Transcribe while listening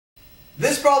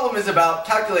This problem is about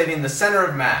calculating the center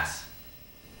of mass.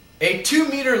 A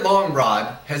 2-meter long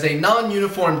rod has a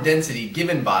non-uniform density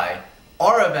given by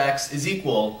r of x is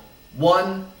equal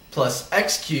 1 plus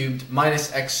x cubed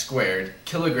minus x squared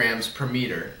kilograms per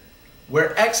meter,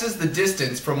 where x is the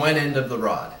distance from one end of the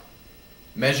rod,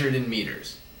 measured in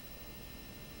meters.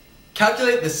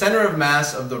 Calculate the center of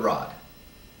mass of the rod.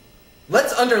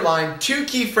 Let's underline two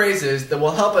key phrases that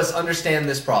will help us understand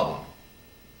this problem.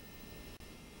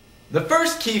 The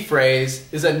first key phrase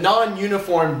is a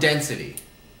non-uniform density.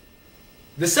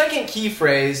 The second key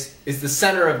phrase is the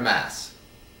center of mass.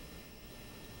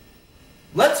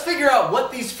 Let's figure out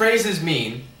what these phrases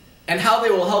mean and how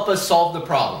they will help us solve the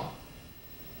problem.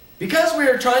 Because we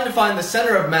are trying to find the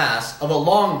center of mass of a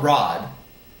long rod,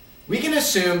 we can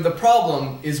assume the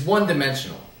problem is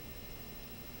one-dimensional.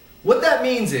 What that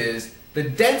means is the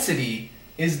density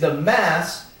is the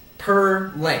mass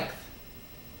per length.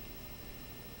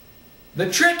 The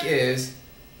trick is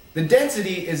the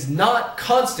density is not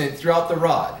constant throughout the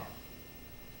rod.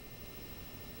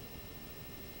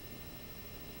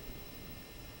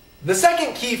 The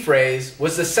second key phrase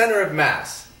was the center of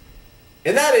mass,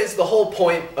 and that is the whole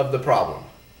point of the problem.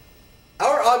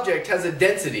 Our object has a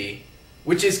density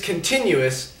which is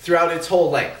continuous throughout its whole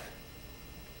length.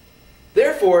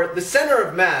 Therefore, the center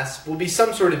of mass will be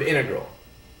some sort of integral.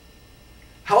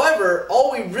 However,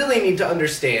 all we really need to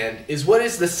understand is what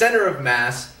is the center of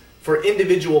mass for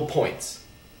individual points.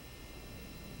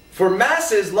 For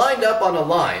masses lined up on a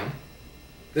line,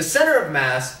 the center of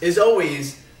mass is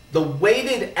always the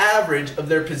weighted average of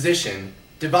their position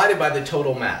divided by the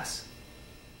total mass.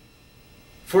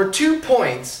 For 2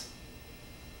 points,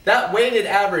 that weighted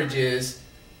average is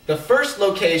the first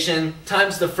location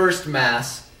times the first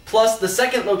mass plus the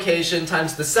second location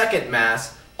times the second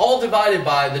mass, all divided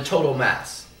by the total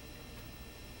mass.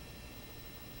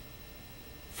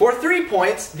 For 3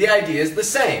 points, the idea is the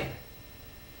same.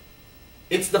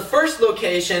 It's the first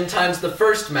location times the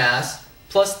first mass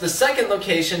plus the second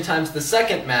location times the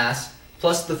second mass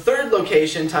plus the third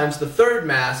location times the third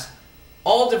mass,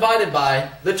 all divided by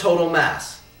the total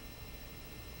mass.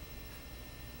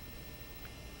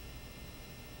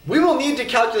 We will need to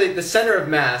calculate the center of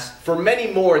mass for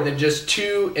many more than just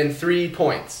 2 and 3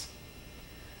 points.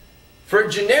 For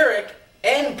generic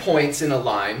n points in a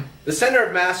line, the center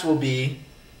of mass will be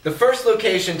the first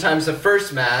location times the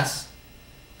first mass,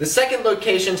 the second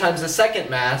location times the second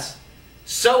mass,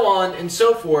 so on and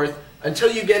so forth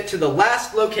until you get to the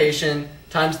last location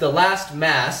times the last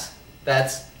mass,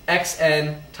 that's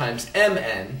xn times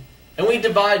mn, and we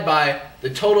divide by the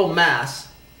total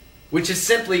mass, which is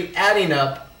simply adding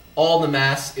up all the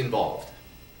mass involved.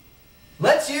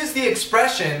 Let's use the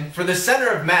expression for the center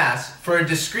of mass for a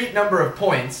discrete number of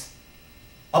points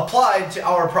applied to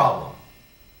our problem.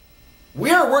 We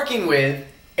are working with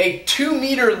a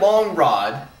 2-meter long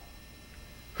rod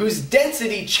whose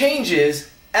density changes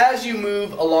as you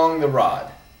move along the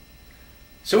rod.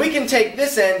 So we can take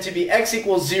this end to be x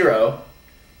equals 0,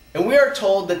 and we are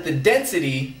told that the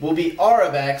density will be r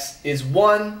of x is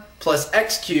 1 plus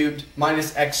x cubed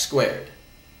minus x squared.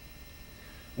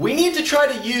 We need to try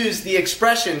to use the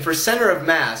expression for center of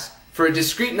mass for a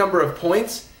discrete number of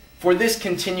points for this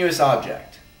continuous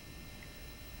object.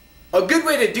 A good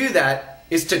way to do that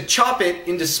is to chop it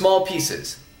into small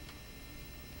pieces.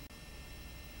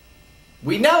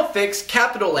 We now fix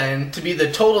capital N to be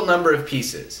the total number of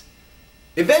pieces.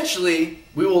 Eventually,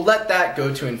 we will let that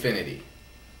go to infinity.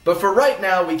 But for right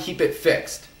now, we keep it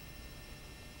fixed.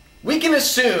 We can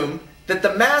assume that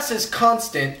the mass is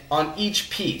constant on each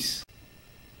piece.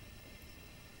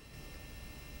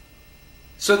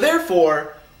 So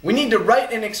therefore, we need to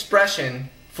write an expression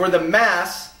for the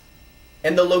mass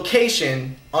and the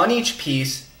location on each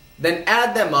piece, then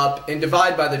add them up and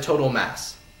divide by the total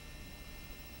mass.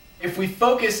 If we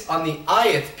focus on the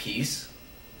ith piece,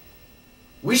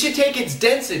 we should take its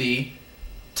density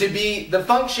to be the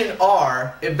function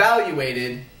r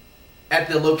evaluated at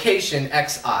the location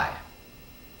xi.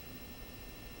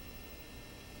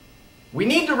 We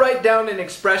need to write down an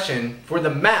expression for the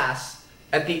mass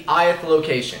at the ith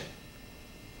location.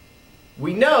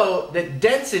 We know that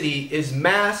density is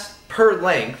mass per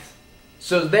length,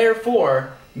 so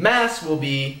therefore mass will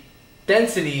be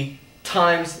density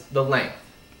times the length.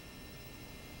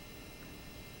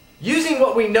 Using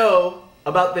what we know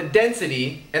about the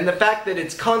density and the fact that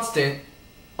it's constant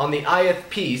on the ith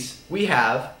piece, we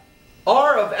have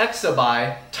r of x sub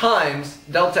I times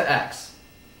delta x.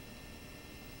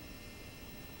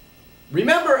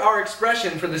 Remember our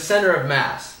expression for the center of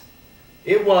mass.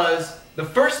 It was the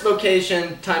first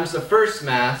location times the first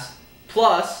mass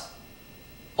plus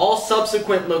all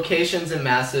subsequent locations and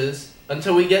masses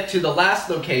until we get to the last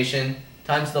location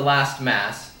times the last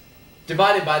mass,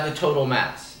 divided by the total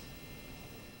mass.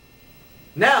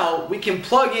 Now we can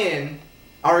plug in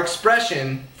our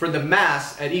expression for the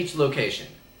mass at each location.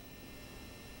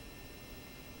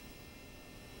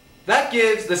 That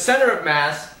gives the center of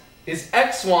mass is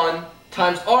x1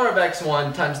 times r of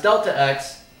x1 times delta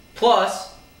x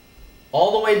plus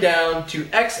all the way down to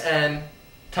xn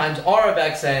times r of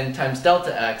xn times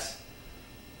delta x,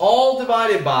 all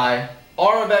divided by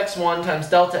r of x1 times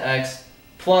delta x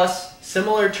plus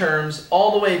similar terms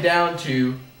all the way down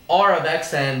to r of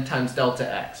xn times delta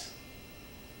x.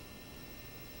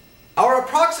 Our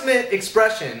approximate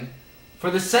expression for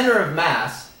the center of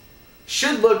mass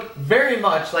should look very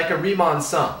much like a Riemann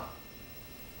sum.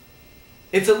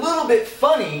 It's a little bit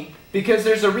funny because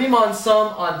there's a Riemann sum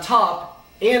on top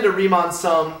and a Riemann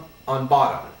sum on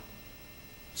bottom.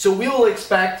 So we will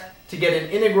expect to get an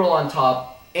integral on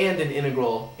top and an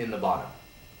integral in the bottom.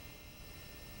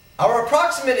 Our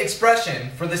approximate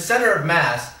expression for the center of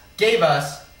mass gave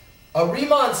us a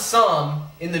Riemann sum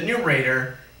in the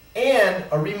numerator and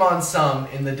a Riemann sum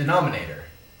in the denominator.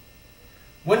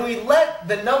 When we let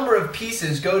the number of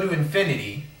pieces go to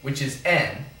infinity, which is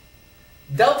n,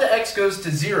 delta x goes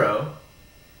to 0,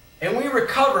 and we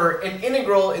recover an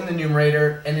integral in the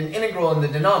numerator and an integral in the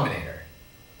denominator.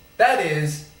 That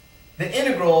is, the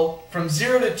integral from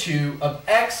 0 to 2 of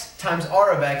x times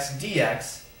r of x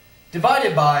dx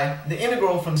divided by the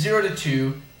integral from 0 to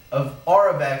 2 of r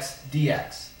of x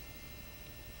dx.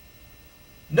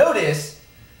 Notice,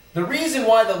 the reason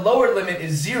why the lower limit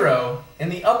is 0 and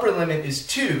the upper limit is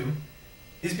 2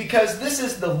 is because this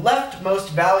is the leftmost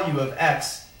value of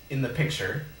x in the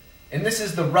picture, and this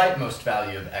is the rightmost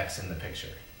value of x in the picture.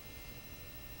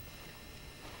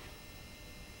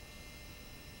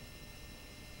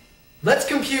 Let's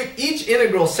compute each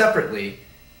integral separately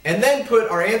and then put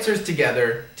our answers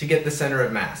together to get the center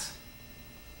of mass.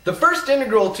 The first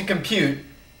integral to compute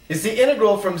is the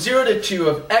integral from 0 to 2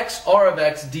 of x r of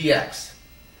x dx.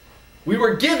 We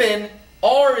were given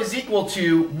r is equal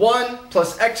to 1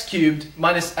 plus x cubed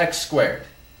minus x squared.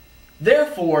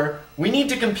 Therefore, we need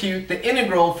to compute the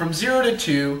integral from 0 to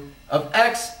 2 of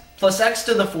x plus x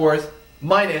to the fourth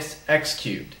minus x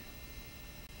cubed.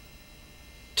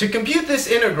 To compute this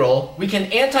integral, we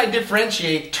can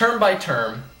anti-differentiate term by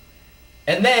term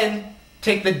and then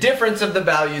take the difference of the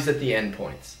values at the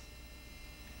endpoints.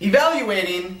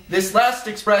 Evaluating this last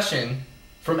expression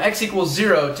from x equals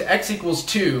 0 to x equals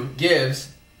 2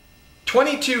 gives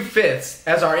 22/5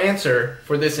 as our answer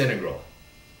for this integral.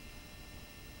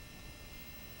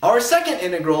 Our second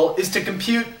integral is to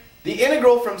compute the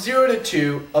integral from 0 to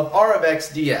 2 of r of x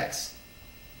dx.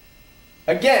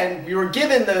 Again, we were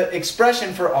given the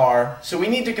expression for r, so we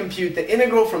need to compute the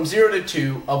integral from 0 to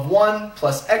 2 of 1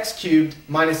 plus x cubed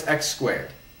minus x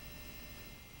squared.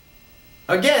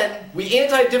 Again, we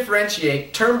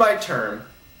anti-differentiate term by term,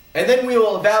 and then we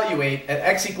will evaluate at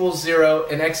x equals 0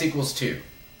 and x equals 2.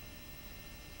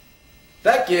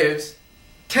 That gives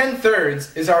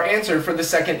 10/3 is our answer for the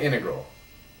second integral.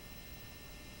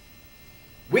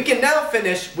 We can now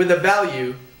finish with a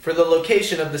value for the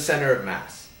location of the center of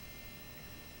mass.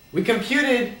 We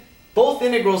computed both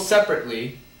integrals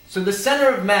separately, so the center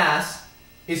of mass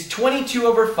is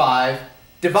 22/5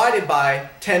 divided by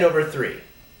 10/3.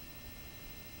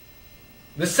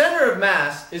 The center of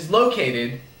mass is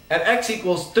located at x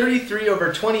equals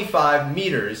 33/25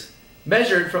 meters,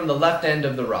 measured from the left end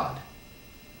of the rod.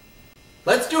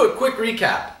 Let's do a quick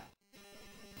recap.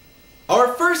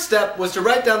 Our first step was to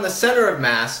write down the center of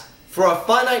mass for a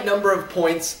finite number of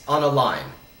points on a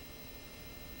line.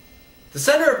 The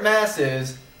center of mass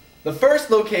is the first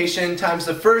location times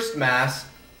the first mass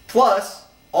plus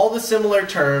all the similar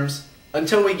terms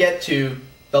until we get to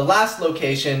the last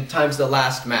location times the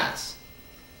last mass,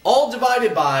 all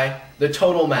divided by the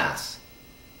total mass.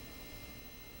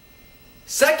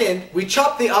 Second, we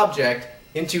chop the object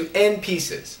into n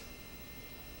pieces.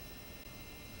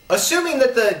 Assuming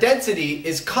that the density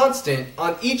is constant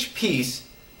on each piece,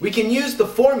 we can use the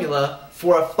formula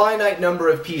for a finite number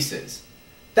of pieces.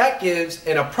 That gives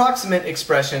an approximate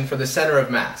expression for the center of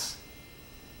mass.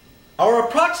 Our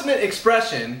approximate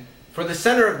expression for the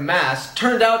center of mass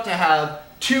turned out to have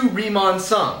two Riemann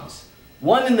sums,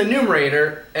 one in the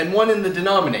numerator and one in the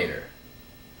denominator.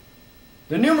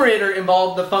 The numerator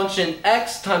involved the function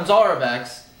x times r of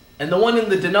x, and the one in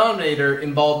the denominator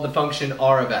involved the function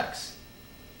r of x.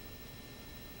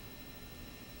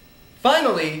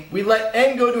 Finally, we let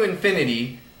n go to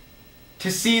infinity to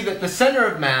see that the center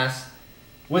of mass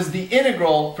was the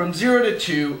integral from 0 to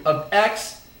 2 of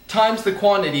x times the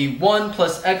quantity 1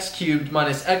 plus x cubed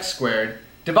minus x squared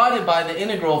divided by the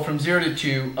integral from 0 to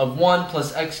 2 of 1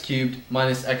 plus x cubed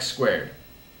minus x squared.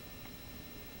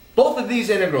 Both of these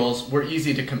integrals were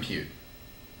easy to compute.